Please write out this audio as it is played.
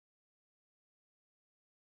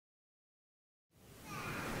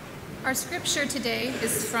Our scripture today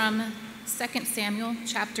is from 2 Samuel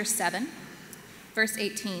chapter 7, verse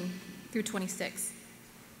 18 through 26.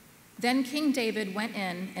 Then King David went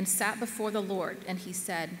in and sat before the Lord, and he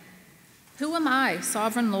said, "Who am I,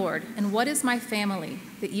 sovereign Lord, and what is my family,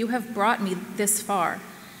 that you have brought me this far?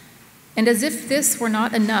 And as if this were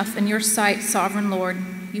not enough in your sight, sovereign Lord,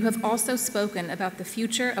 you have also spoken about the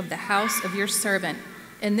future of the house of your servant,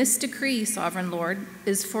 and this decree, sovereign Lord,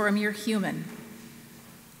 is for a mere human.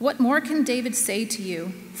 What more can David say to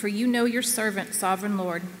you? For you know your servant, sovereign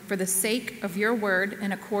Lord. For the sake of your word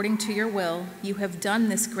and according to your will, you have done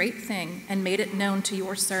this great thing and made it known to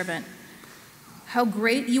your servant. How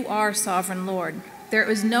great you are, sovereign Lord. There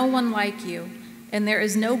is no one like you, and there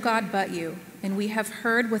is no God but you, and we have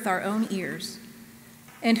heard with our own ears.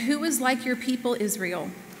 And who is like your people Israel,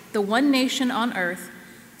 the one nation on earth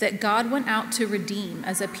that God went out to redeem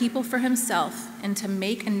as a people for himself and to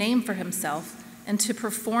make a name for himself, and to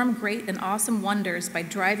perform great and awesome wonders by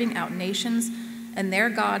driving out nations and their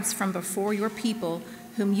gods from before your people,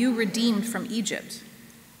 whom you redeemed from Egypt.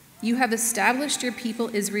 You have established your people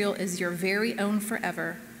Israel as your very own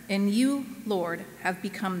forever, and you, Lord, have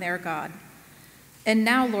become their God. And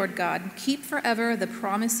now, Lord God, keep forever the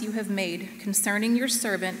promise you have made concerning your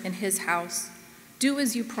servant and his house. Do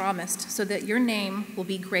as you promised, so that your name will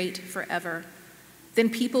be great forever. Then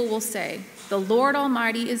people will say, 'The Lord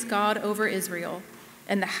Almighty is God over Israel,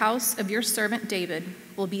 and the house of your servant David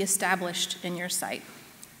will be established in your sight.'"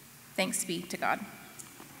 Thanks be to God.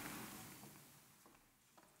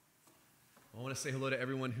 I want to say hello to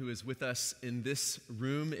everyone who is with us in this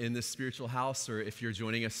room, in this spiritual house, or if you're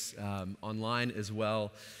joining us online as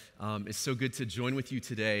well. It's so good to join with you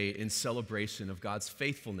today in celebration of God's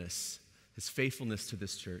faithfulness, his faithfulness to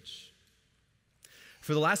this church.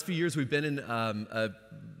 For the last few years, we've been in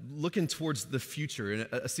looking towards the future, in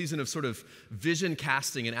a season of sort of vision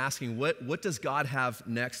casting and asking, what does God have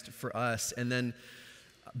next for us? And then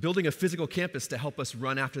building a physical campus to help us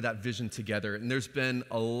run after that vision together. And there's been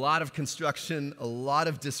a lot of construction, a lot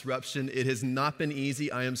of disruption. It has not been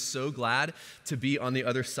easy. I am so glad to be on the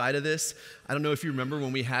other side of this. I don't know if you remember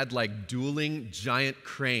when we had like dueling giant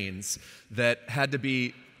cranes that had to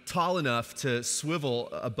be tall enough to swivel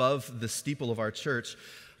above the steeple of our church.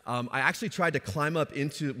 I actually tried to climb up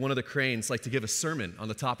into one of the cranes, like to give a sermon on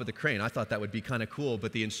the top of the crane. I thought that would be kind of cool,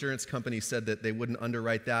 but the insurance company said that they wouldn't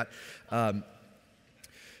underwrite that.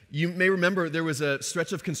 You may remember there was a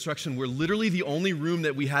stretch of construction where literally the only room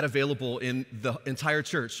that we had available in the entire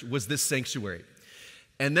church was this sanctuary.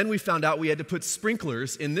 And then we found out we had to put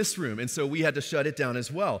sprinklers in this room, and so we had to shut it down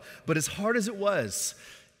as well. But as hard as it was,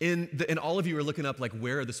 and all of you are looking up like,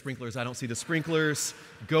 where are the sprinklers? I don't see the sprinklers.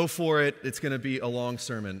 Go for it. It's going to be a long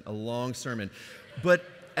sermon. But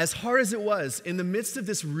as hard as it was, in the midst of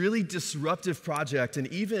this really disruptive project, and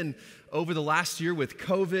even over the last year with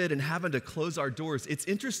COVID and having to close our doors, it's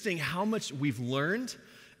interesting how much we've learned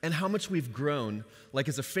and how much we've grown, like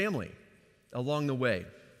as a family, along the way.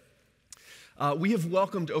 We have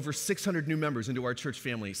welcomed over 600 new members into our church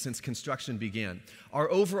family since construction began. Our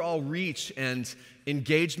overall reach and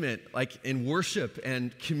engagement, like in worship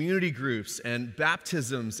and community groups and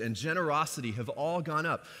baptisms and generosity, have all gone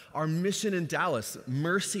up. Our mission in Dallas,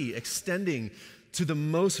 mercy extending to the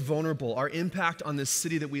most vulnerable, our impact on this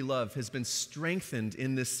city that we love has been strengthened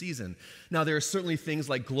in this season. Now, there are certainly things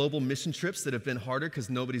like global mission trips that have been harder because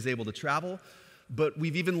nobody's able to travel. But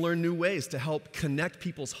we've even learned new ways to help connect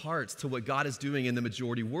people's hearts to what God is doing in the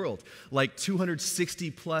majority world, like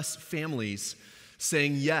 260 plus families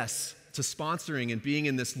saying yes to sponsoring and being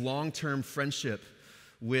in this long-term friendship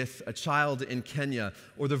with a child in Kenya,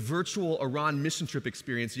 or the virtual Iran mission trip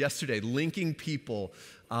experience yesterday, linking people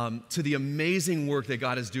to the amazing work that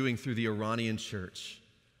God is doing through the Iranian church.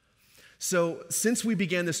 So since we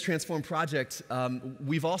began this Transform project,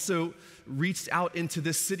 we've also reached out into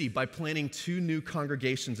this city by planting 2 new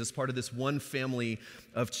congregations as part of this one family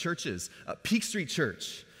of churches. Peak Street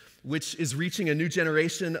Church, which is reaching a new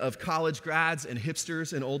generation of college grads and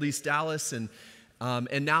hipsters in Old East Dallas, and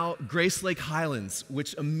now Grace Lake Highlands,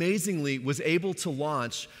 which amazingly was able to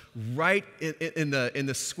launch right in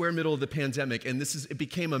the square middle of the pandemic. And it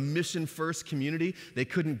became a mission-first community. They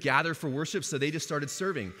couldn't gather for worship, so they just started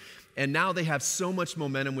serving. And now they have so much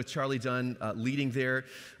momentum with Charlie Dunn leading there.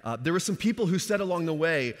 There were some people who said along the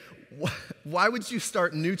way, why would you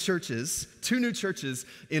start 2 new churches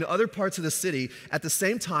in other parts of the city at the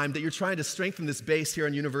same time that you're trying to strengthen this base here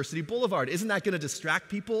on University Boulevard? Isn't that going to distract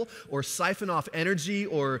people or siphon off energy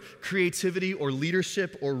or creativity or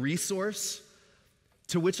leadership or resource?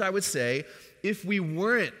 To which I would say, if we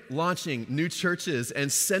weren't launching new churches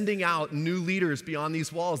and sending out new leaders beyond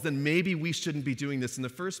these walls, then maybe we shouldn't be doing this in the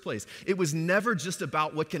first place. It was never just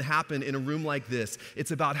about what can happen in a room like this.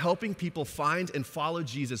 It's about helping people find and follow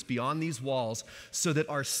Jesus beyond these walls so that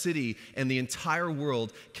our city and the entire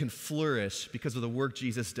world can flourish because of the work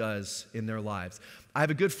Jesus does in their lives. I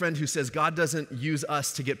have a good friend who says God doesn't use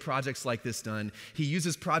us to get projects like this done. He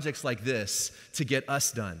uses projects like this to get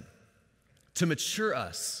us done, to mature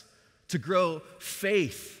us, to grow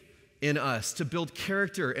faith in us, to build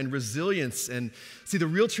character and resilience. And see, the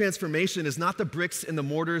real transformation is not the bricks and the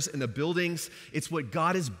mortars and the buildings. It's what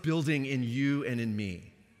God is building in you and in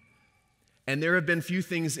me. And there have been few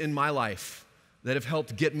things in my life that have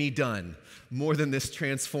helped get me done more than this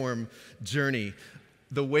transform journey.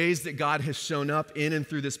 The ways that God has shown up in and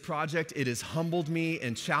through this project, it has humbled me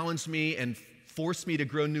and challenged me and forced me to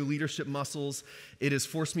grow new leadership muscles. It has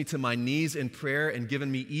forced me to my knees in prayer and given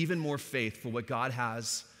me even more faith for what God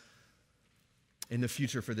has in the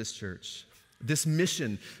future for this church. This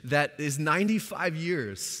mission that is 95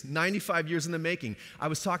 years in the making. I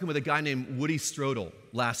was talking with a guy named Woody Strodel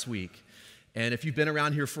last week. And if you've been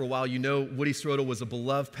around here for a while, you know Woody Strodel was a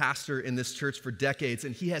beloved pastor in this church for decades.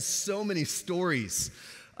 And he has so many stories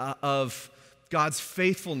of God's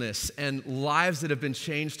faithfulness and lives that have been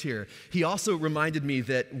changed here. He also reminded me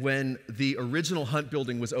that when the original Hunt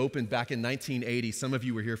building was opened back in 1980, some of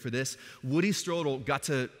you were here for this, Woody Strodel got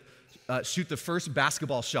to shoot the first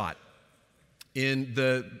basketball shot in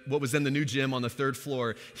what was then the new gym on the third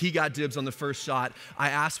floor. He got dibs on the first shot. I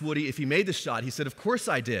asked Woody if he made the shot. He said, "Of course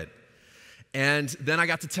I did." And then I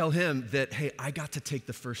got to tell him that, hey, I got to take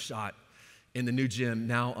the first shot in the new gym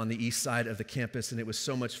now on the east side of the campus, and it was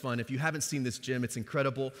so much fun. If you haven't seen this gym, it's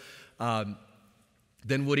incredible.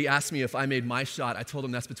 Then Woody asked me if I made my shot. I told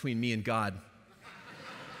him that's between me and God.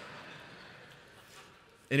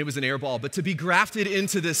 And it was an air ball. But to be grafted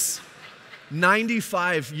into this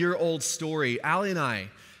 95-year-old story, Allie and I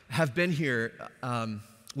have been here.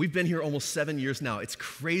 We've been here almost 7 years now. It's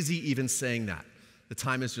crazy even saying that. The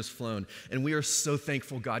time has just flown. And we are so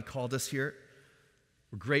thankful God called us here.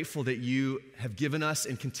 We're grateful that you have given us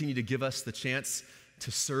and continue to give us the chance to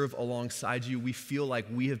serve alongside you. We feel like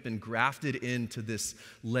we have been grafted into this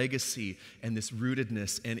legacy and this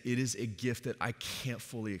rootedness, and it is a gift that I can't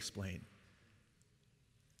fully explain.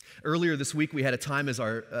 Earlier this week, we had a time as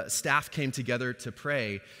our staff came together to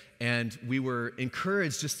pray, and we were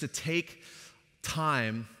encouraged just to take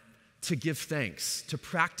time to give thanks, to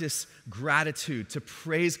practice gratitude, to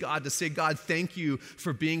praise God, to say, God, thank you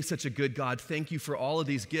for being such a good God. Thank you for all of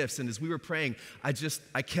these gifts. And as we were praying, I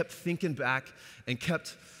kept thinking back and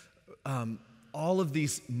kept all of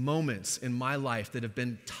these moments in my life that have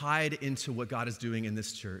been tied into what God is doing in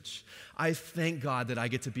this church. I thank God that I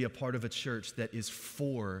get to be a part of a church that is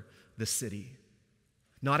for the city,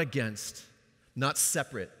 not against, not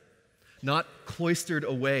separate, not cloistered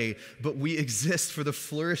away, but we exist for the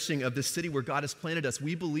flourishing of the city where God has planted us.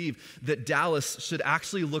 We believe that Dallas should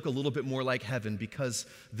actually look a little bit more like heaven because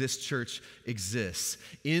this church exists.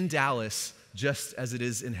 In Dallas, just as it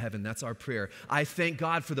is in heaven. That's our prayer. I thank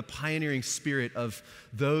God for the pioneering spirit of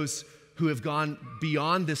those who have gone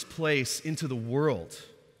beyond this place into the world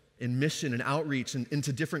in mission and outreach and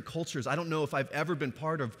into different cultures. I don't know if I've ever been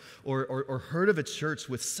part of or heard of a church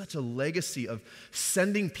with such a legacy of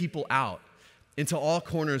sending people out into all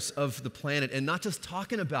corners of the planet and not just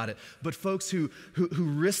talking about it, but folks who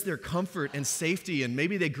risk their comfort and safety, and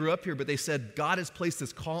maybe they grew up here, but they said, God has placed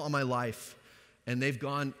this call on my life, and they've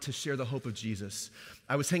gone to share the hope of Jesus.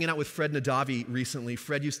 I was hanging out with Fred Nadavi recently.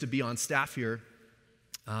 Fred used to be on staff here.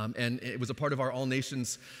 And it was a part of our All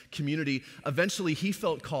Nations community. Eventually, he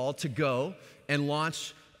felt called to go and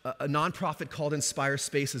launch a nonprofit called Inspire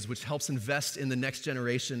Spaces, which helps invest in the next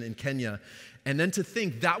generation in Kenya. And then to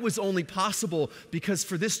think that was only possible because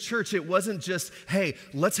for this church, it wasn't just, hey,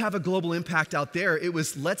 let's have a global impact out there. It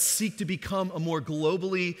was, let's seek to become a more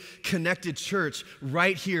globally connected church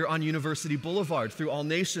right here on University Boulevard through All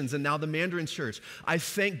Nations and now the Mandarin Church. I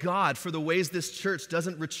thank God for the ways this church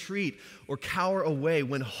doesn't retreat or cower away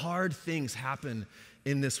when hard things happen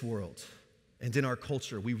in this world and in our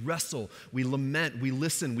culture. We wrestle, we lament, we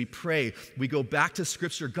listen, we pray, we go back to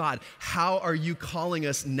Scripture. God, how are you calling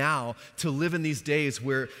us now to live in these days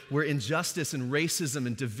where injustice and racism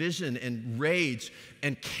and division and rage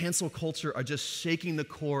and cancel culture are just shaking the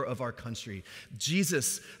core of our country?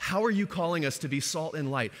 Jesus, how are you calling us to be salt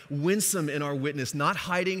and light, winsome in our witness, not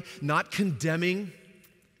hiding, not condemning,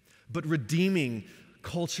 but redeeming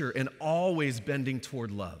culture and always bending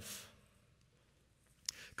toward love?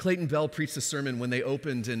 Clayton Bell preached a sermon when they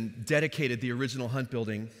opened and dedicated the original Hunt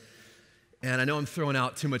building. And I know I'm throwing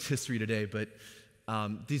out too much history today, but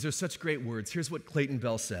these are such great words. Here's what Clayton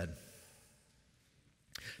Bell said.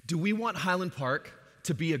 Do we want Highland Park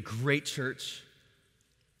to be a great church?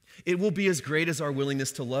 It will be as great as our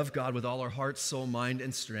willingness to love God with all our heart, soul, mind,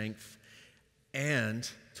 and strength, and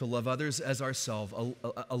to love others as ourselves,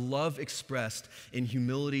 a love expressed in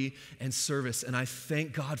humility and service. And I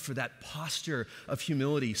thank God for that posture of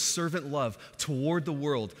humility, servant love toward the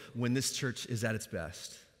world when this church is at its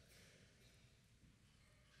best.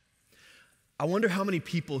 I wonder how many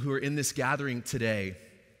people who are in this gathering today,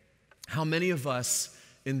 how many of us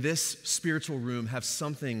in this spiritual room have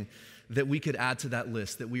something that we could add to that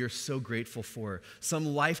list that we are so grateful for, some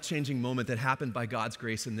life-changing moment that happened by God's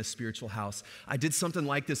grace in this spiritual house. I did something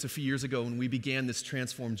like this a few years ago when we began this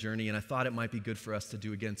transformed journey, and I thought it might be good for us to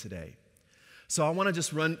do again today. So I want to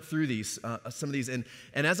just run through these, some of these, and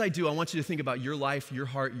as I do, I want you to think about your life, your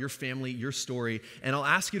heart, your family, your story, and I'll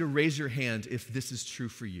ask you to raise your hand if this is true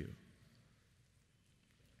for you.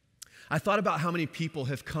 I thought about how many people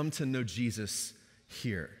have come to know Jesus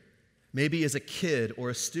here. Maybe as a kid or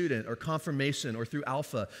a student or confirmation or through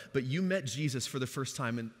Alpha, but you met Jesus for the first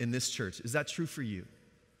time in this church. Is that true for you?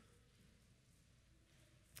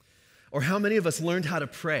 Or how many of us learned how to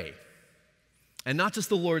pray? And not just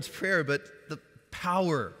the Lord's Prayer, but the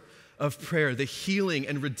power of prayer, the healing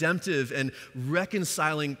and redemptive and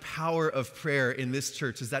reconciling power of prayer in this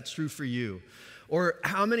church. Is that true for you? Or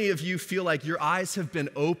how many of you feel like your eyes have been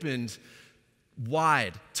opened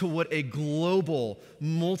wide to what a global,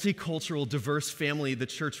 multicultural, diverse family the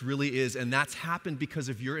church really is, and that's happened because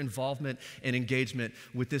of your involvement and engagement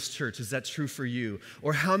with this church? Is that true for you?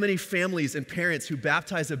 Or how many families and parents who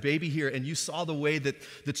baptize a baby here and you saw the way that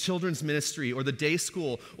the children's ministry or the day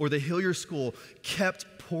school or the Hillier School kept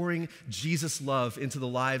pouring Jesus' love into the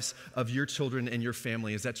lives of your children and your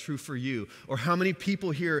family? Is that true for you? Or how many people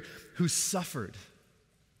here who suffered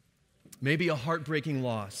maybe a heartbreaking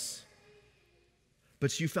loss,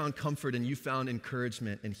 but you found comfort and you found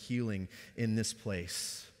encouragement and healing in this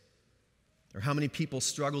place? Or how many people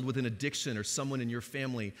struggled with an addiction or someone in your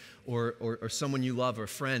family or someone you love or a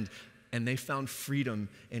friend, and they found freedom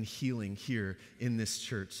and healing here in this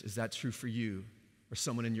church? Is that true for you or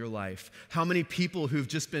someone in your life? How many people who've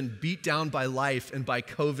just been beat down by life and by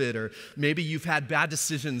COVID, or maybe you've had bad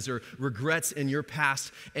decisions or regrets in your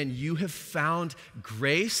past, and you have found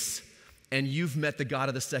grace and you've met the God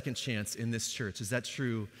of the second chance in this church? Is that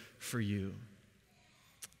true for you?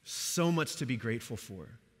 So much to be grateful for.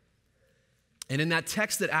 And in that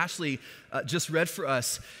text that Ashley just read for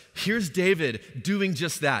us, here's David doing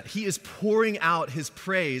just that. He is pouring out his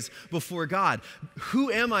praise before God. Who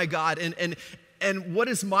am I, God? And what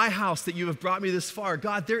is my house that you have brought me this far?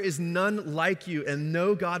 God, there is none like you and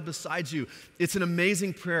no God besides you. It's an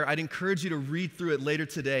amazing prayer. I'd encourage you to read through it later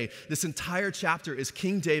today. This entire chapter is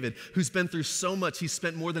King David, who's been through so much. He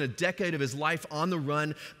spent more than a decade of his life on the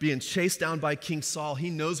run, being chased down by King Saul. He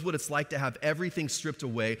knows what it's like to have everything stripped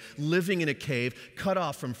away, living in a cave, cut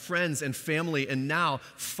off from friends and family, and now,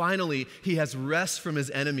 finally, he has rest from his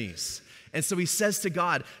enemies. And so he says to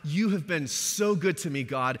God, you have been so good to me,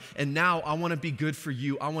 God, and now I want to be good for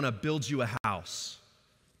you. I want to build you a house.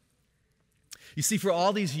 You see, for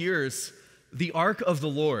all these years, the ark of the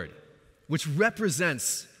Lord, which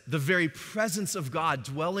represents the very presence of God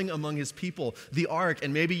dwelling among his people, the ark,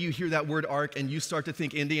 and maybe you hear that word ark and you start to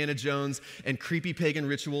think Indiana Jones and creepy pagan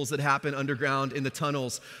rituals that happen underground in the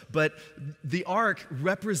tunnels, but the ark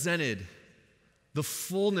represented the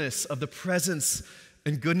fullness of the presence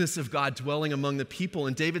and goodness of God dwelling among the people.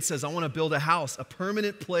 And David says, I want to build a house, a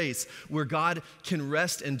permanent place where God can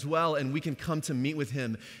rest and dwell and we can come to meet with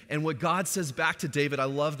him. And what God says back to David, I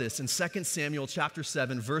love this. In 2 Samuel chapter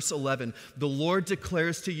 7, verse 11, the Lord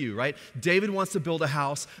declares to you, right? David wants to build a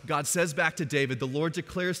house. God says back to David, the Lord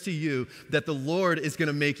declares to you that the Lord is going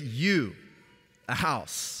to make you a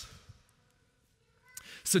house.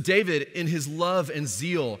 So David, in his love and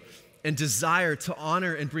zeal and desire to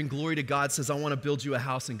honor and bring glory to God, says, I want to build you a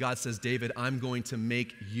house. And God says, David, I'm going to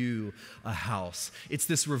make you a house. It's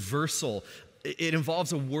this reversal. It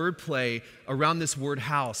involves a word play around this word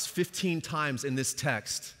house 15 times in this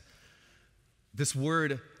text. This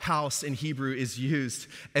word house in Hebrew is used.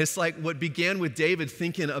 And it's like what began with David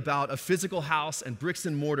thinking about a physical house and bricks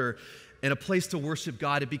and mortar and a place to worship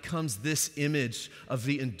God. It becomes this image of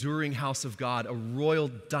the enduring house of God, a royal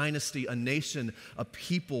dynasty, a nation, a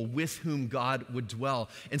people with whom God would dwell.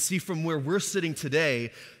 And see, from where we're sitting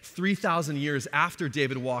today, 3,000 years after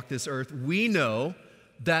David walked this earth, we know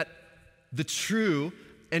that the true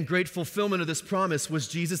and great fulfillment of this promise was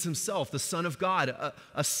Jesus himself, the Son of God,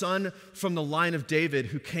 a son from the line of David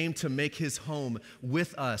who came to make his home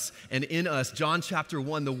with us and in us. John chapter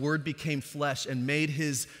 1, the Word became flesh and made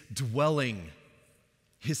his dwelling,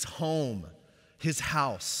 his home, his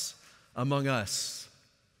house among us.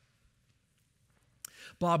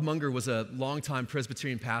 Bob Munger was a longtime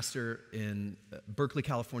Presbyterian pastor in Berkeley,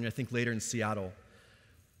 California, I think later in Seattle.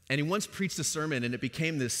 And he once preached a sermon, and it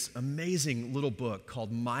became this amazing little book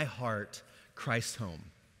called My Heart, Christ Home.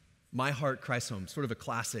 My Heart, Christ Home, sort of a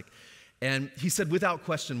classic. And he said, without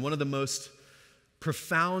question, one of the most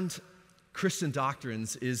profound Christian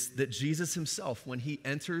doctrines is that Jesus himself, when he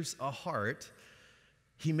enters a heart,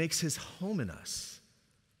 he makes his home in us.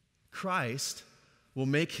 Christ will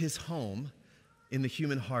make his home in the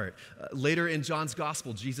human heart. Later in John's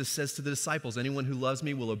gospel, Jesus says to the disciples, anyone who loves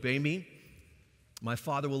me will obey me. My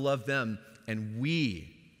Father will love them, and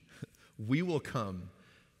we will come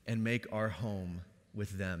and make our home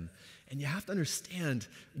with them. And you have to understand,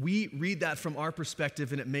 we read that from our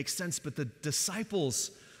perspective and it makes sense, but the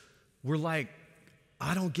disciples were like,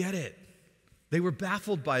 I don't get it. They were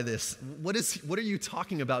baffled by this. What are you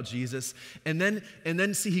talking about, Jesus? And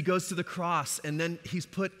then see, he goes to the cross, and then he's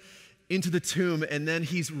put into the tomb, and then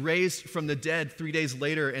he's raised from the dead 3 days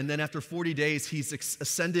later, and then after 40 days, he's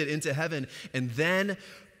ascended into heaven, and then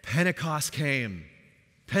Pentecost came.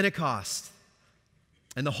 Pentecost.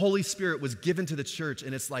 And the Holy Spirit was given to the church,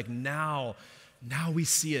 and it's like now we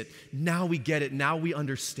see it. Now we get it. Now we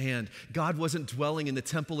understand. God wasn't dwelling in the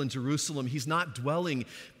temple in Jerusalem. He's not dwelling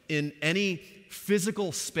in any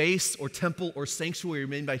physical space or temple or sanctuary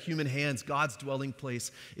made by human hands. God's dwelling place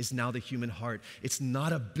is now the human heart. It's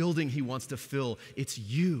not a building he wants to fill. It's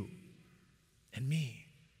you and me.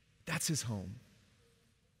 That's his home.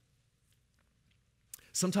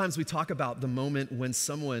 Sometimes we talk about the moment when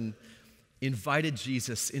someone invited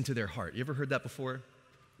Jesus into their heart. You ever heard that before?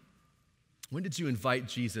 When did you invite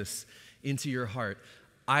Jesus into your heart?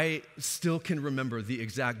 I still can remember the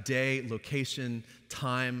exact day, location,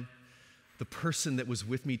 time, the person that was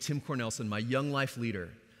with me, Tim Cornelson, my young life leader.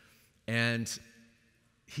 And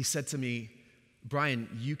he said to me, Bryan,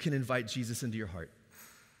 you can invite Jesus into your heart.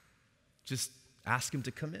 Just ask him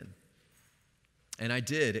to come in. And I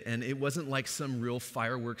did, and it wasn't like some real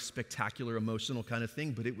fireworks, spectacular, emotional kind of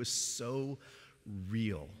thing, but it was so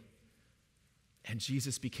real. And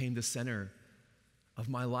Jesus became the center of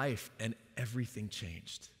my life, and everything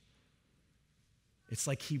changed. It's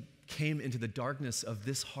like he came into the darkness of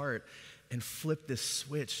this heart and flipped this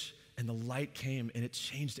switch, and the light came, and it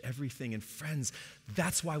changed everything. And friends,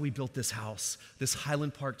 that's why we built this house, this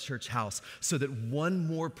Highland Park Church house, so that one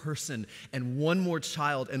more person and one more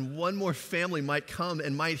child and one more family might come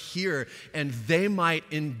and might hear, and they might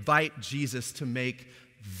invite Jesus to make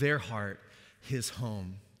their heart his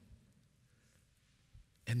home.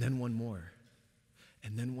 And then one more,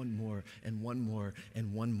 and then one more, and one more,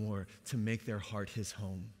 and one more to make their heart his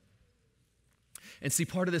home. And see,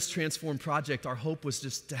 part of this Transform project, our hope was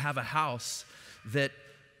just to have a house that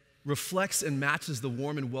reflects and matches the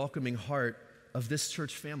warm and welcoming heart of this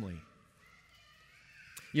church family.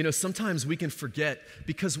 You know, sometimes we can forget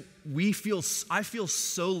because I feel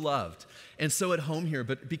so loved and so at home here,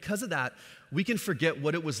 but because of that, we can forget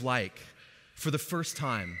what it was like for the first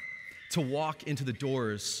time to walk into the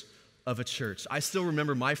doors of a church. I still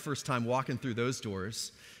remember my first time walking through those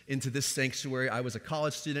doors into this sanctuary. I was a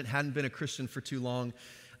college student, hadn't been a Christian for too long.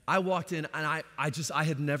 I walked in and I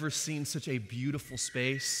had never seen such a beautiful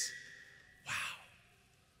space. Wow.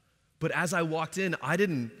 But as I walked in, I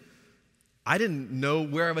didn't know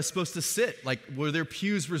where I was supposed to sit. Like, were there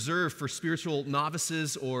pews reserved for spiritual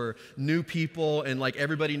novices or new people? And like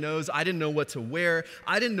everybody knows, I didn't know what to wear.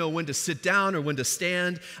 I didn't know when to sit down or when to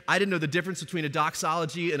stand. I didn't know the difference between a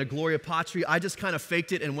doxology and a Gloria Patri. I just kind of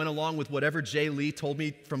faked it and went along with whatever Jay Lee told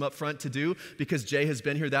me from up front to do, because Jay has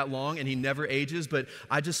been here that long and he never ages, but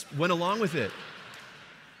I just went along with it.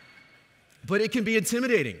 But it can be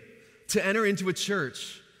intimidating to enter into a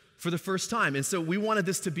church for the first time. And so we wanted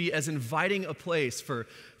this to be as inviting a place for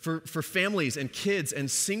families and kids and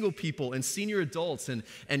single people and senior adults and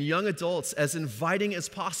young adults, as inviting as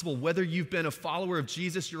possible, whether you've been a follower of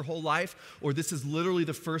Jesus your whole life or this is literally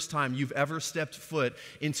the first time you've ever stepped foot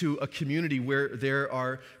into a community where there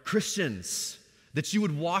are Christians, that you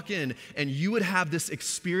would walk in and you would have this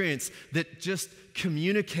experience that just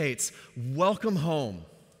communicates, welcome home.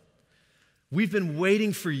 We've been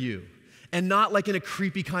waiting for you. And not like in a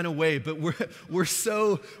creepy kind of way, but we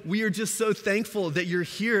are just so thankful that you're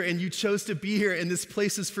here and you chose to be here and this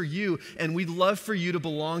place is for you, and we'd love for you to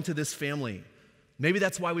belong to this family. Maybe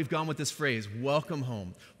that's why we've gone with this phrase, welcome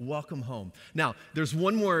home, welcome home. Now, there's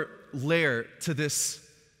one more layer to this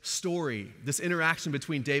story, this interaction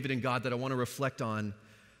between David and God that I want to reflect on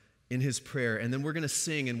in his prayer. And then we're going to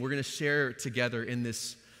sing and we're going to share together in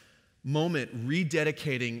this moment,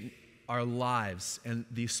 rededicating our lives and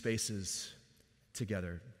these spaces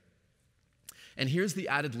together. And here's the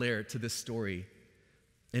added layer to this story,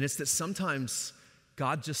 and it's that sometimes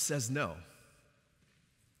God just says no.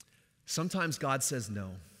 Sometimes God says no.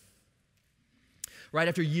 Right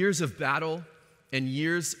after years of battle and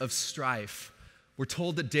years of strife, we're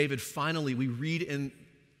told that David finally, we read in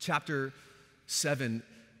chapter 7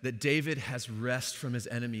 that David has rest from his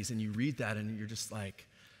enemies, and you read that and you're just like,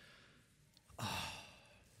 oh.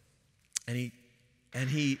 And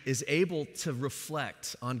he is able to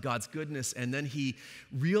reflect on God's goodness, and then he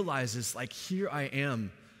realizes, like, here I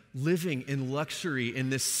am, living in luxury in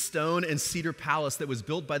this stone and cedar palace that was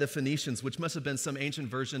built by the Phoenicians, which must have been some ancient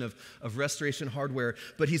version of restoration hardware.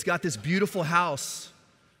 But he's got this beautiful house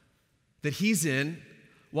that he's in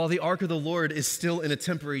while the ark of the Lord is still in a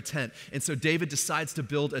temporary tent. And so David decides to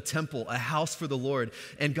build a temple, a house for the Lord.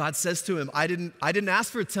 And God says to him, I didn't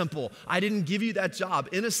ask for a temple. I didn't give you that job.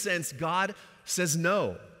 In a sense, God says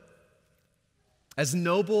no. As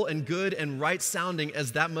noble and good and right sounding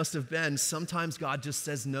as that must have been, sometimes God just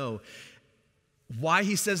says no. Why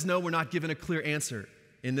he says no, we're not given a clear answer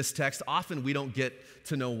in this text. Often we don't get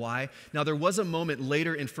to know why. Now, there was a moment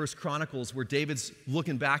later in 1 Chronicles where David's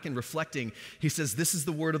looking back and reflecting. He says, "This is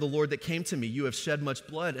the word of the Lord that came to me. You have shed much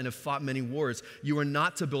blood and have fought many wars. You are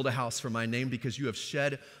not to build a house for my name because you have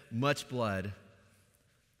shed much blood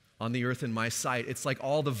on the earth in my sight." It's like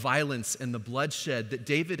all the violence and the bloodshed that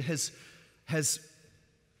David has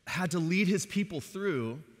had to lead his people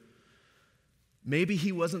through. Maybe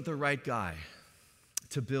he wasn't the right guy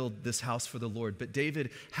to build this house for the Lord. But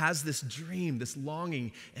David has this dream, this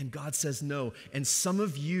longing, and God says no. And some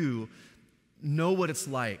of you know what it's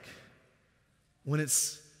like when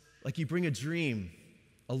it's like you bring a dream,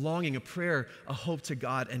 a longing, a prayer, a hope to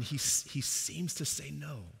God, and he seems to say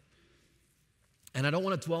no. And I don't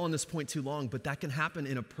want to dwell on this point too long, but that can happen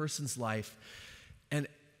in a person's life, and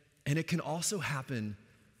it can also happen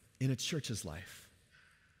in a church's life.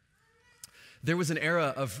 There was an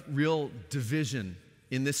era of real division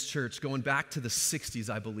in this church going back to the 60s,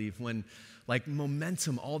 I believe, when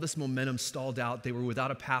all this momentum stalled out. They were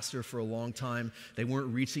without a pastor for a long time. They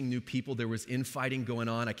weren't reaching new people. There was infighting going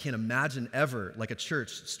on. I can't imagine ever like a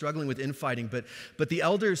church struggling with infighting, but the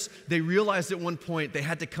elders, they realized at one point they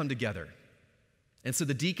had to come together. And so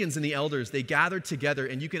the deacons and the elders, they gathered together,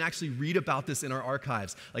 and you can actually read about this in our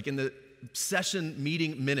archives, like in the session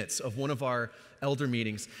meeting minutes of one of our elder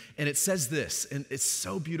meetings. And it says this, and it's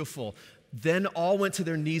so beautiful. "Then all went to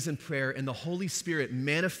their knees in prayer, and the Holy Spirit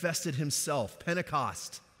manifested himself,"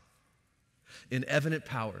 Pentecost, "in evident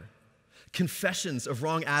power. Confessions of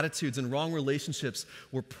wrong attitudes and wrong relationships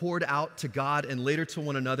were poured out to God and later to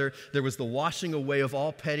one another. There was the washing away of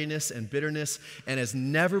all pettiness and bitterness, and as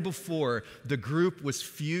never before, the group was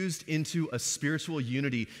fused into a spiritual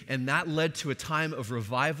unity, and that led to a time of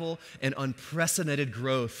revival and unprecedented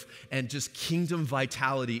growth and just kingdom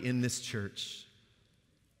vitality in this church."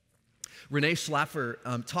 Renee Schlaffer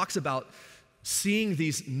talks about seeing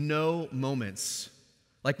these no moments,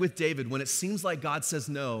 like with David, when it seems like God says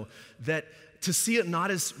no, that to see it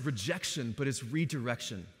not as rejection, but as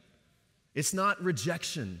redirection. It's not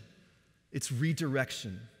rejection, it's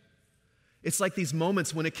redirection. It's like these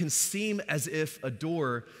moments when it can seem as if a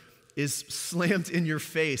door is slammed in your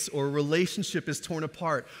face, or a relationship is torn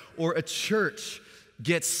apart, or a church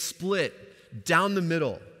gets split down the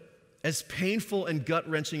middle. As painful and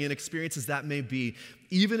gut-wrenching an experience as that may be,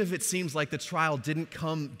 even if it seems like the trial didn't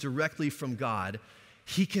come directly from God,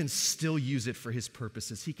 he can still use it for his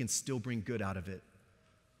purposes. He can still bring good out of it.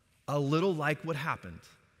 A little like what happened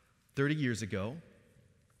 30 years ago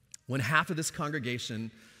when half of this congregation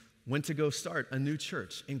went to go start a new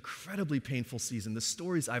church. Incredibly painful season. The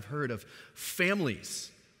stories I've heard of families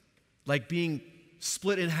like being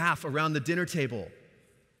split in half around the dinner table.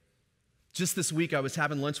 Just this week, I was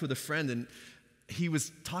having lunch with a friend, and he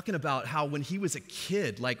was talking about how when he was a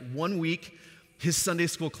kid, like one week, his Sunday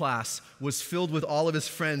school class was filled with all of his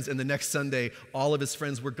friends, and the next Sunday, all of his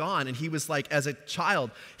friends were gone. And he was like, as a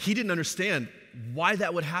child, he didn't understand why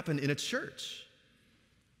that would happen in a church.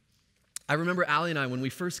 I remember Allie and I, when we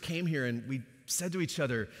first came here, and we said to each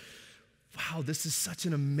other, wow, this is such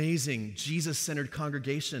an amazing, Jesus-centered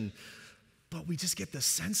congregation, but we just get the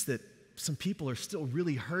sense that some people are still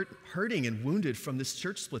really hurting and wounded from this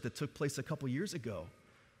church split that took place a couple years ago.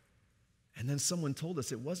 And then someone told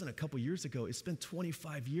us it wasn't a couple years ago, it's been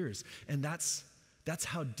 25 years. And that's That's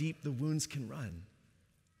how deep the wounds can run.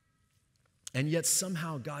 And yet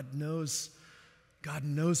somehow God knows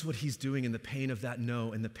what he's doing in the pain of that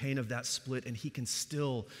no and the pain of that split, and he can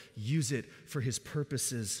still use it for his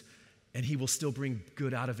purposes, and he will still bring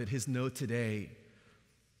good out of it. His no today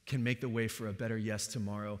can make the way for a better yes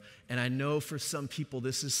tomorrow. And I know for some people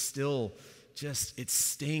this is still just, it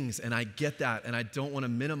stings, and I get that, and I don't want to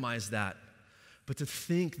minimize that. But to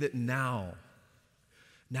think that now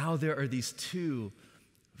there are these two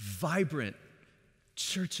vibrant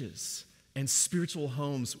churches and spiritual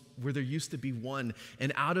homes where there used to be one,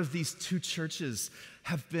 and out of these two churches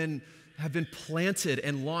have been planted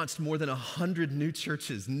and launched more than 100 new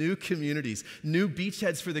churches, new communities, new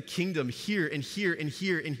beachheads for the kingdom here and here and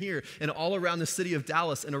here and here, and all around the city of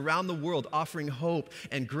Dallas and around the world, offering hope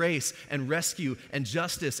and grace and rescue and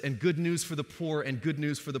justice and good news for the poor and good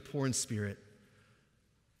news for the poor in spirit.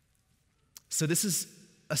 So this is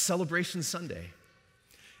a celebration Sunday.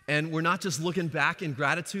 And we're not just looking back in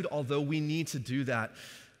gratitude, although we need to do that,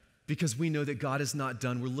 because we know that God is not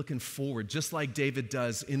done. We're looking forward, just like David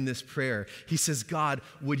does in this prayer. He says, God,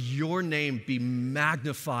 would your name be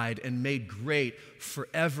magnified and made great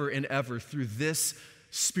forever and ever through this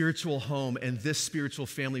spiritual home and this spiritual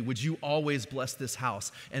family. Would you always bless this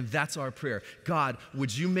house? And that's our prayer. God,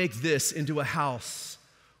 would you make this into a house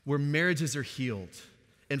where marriages are healed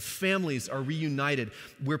and families are reunited,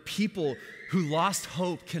 where people who lost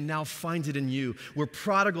hope can now find it in you, where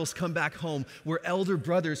prodigals come back home, where elder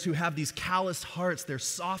brothers who have these calloused hearts, they're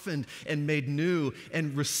softened and made new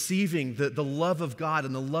and receiving the love of God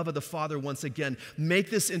and the love of the Father once again. Make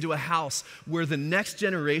this into a house where the next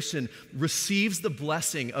generation receives the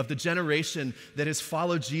blessing of the generation that has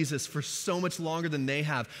followed Jesus for so much longer than they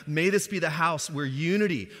have. May this be the house where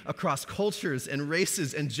unity across cultures and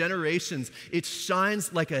races and generations, it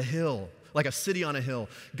shines like a hill, like a city on a hill.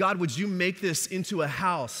 God, would you make this into a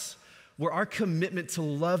house where our commitment to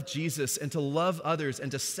love Jesus and to love others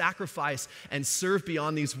and to sacrifice and serve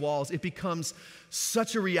beyond these walls, it becomes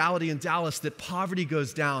such a reality in Dallas that poverty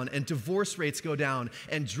goes down and divorce rates go down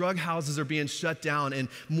and drug houses are being shut down and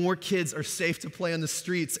more kids are safe to play on the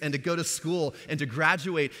streets and to go to school and to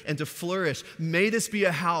graduate and to flourish. May this be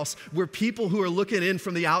a house where people who are looking in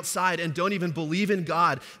from the outside and don't even believe in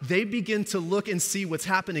God, they begin to look and see what's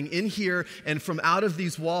happening in here and from out of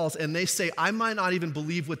these walls, and they say, I might not even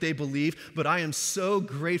believe what they believe, but I am so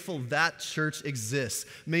grateful that church exists.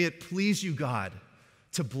 May it please you, God,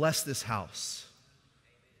 to bless this house.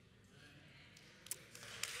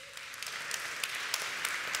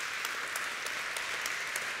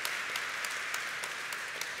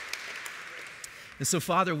 And so,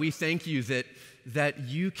 Father, we thank you that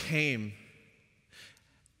you came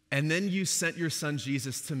and then you sent your son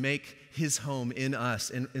Jesus to make his home in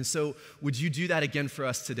us. And so would you do that again for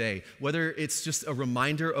us today? Whether it's just a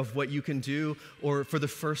reminder of what you can do or for the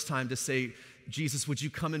first time to say, Jesus, would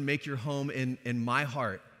you come and make your home in my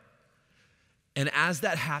heart? And as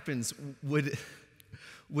that happens, would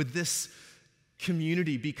this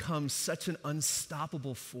community become such an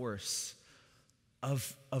unstoppable force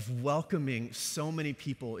of welcoming so many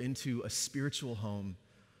people into a spiritual home,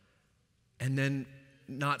 and then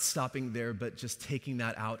not stopping there, but just taking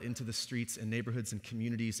that out into the streets and neighborhoods and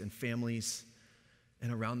communities and families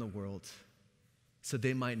and around the world, so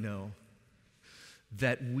they might know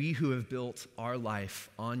that we who have built our life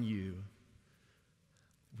on you,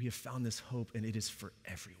 we have found this hope, and it is for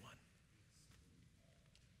everyone.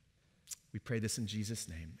 We pray this in Jesus'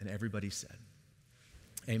 name, and everybody said,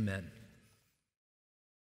 amen.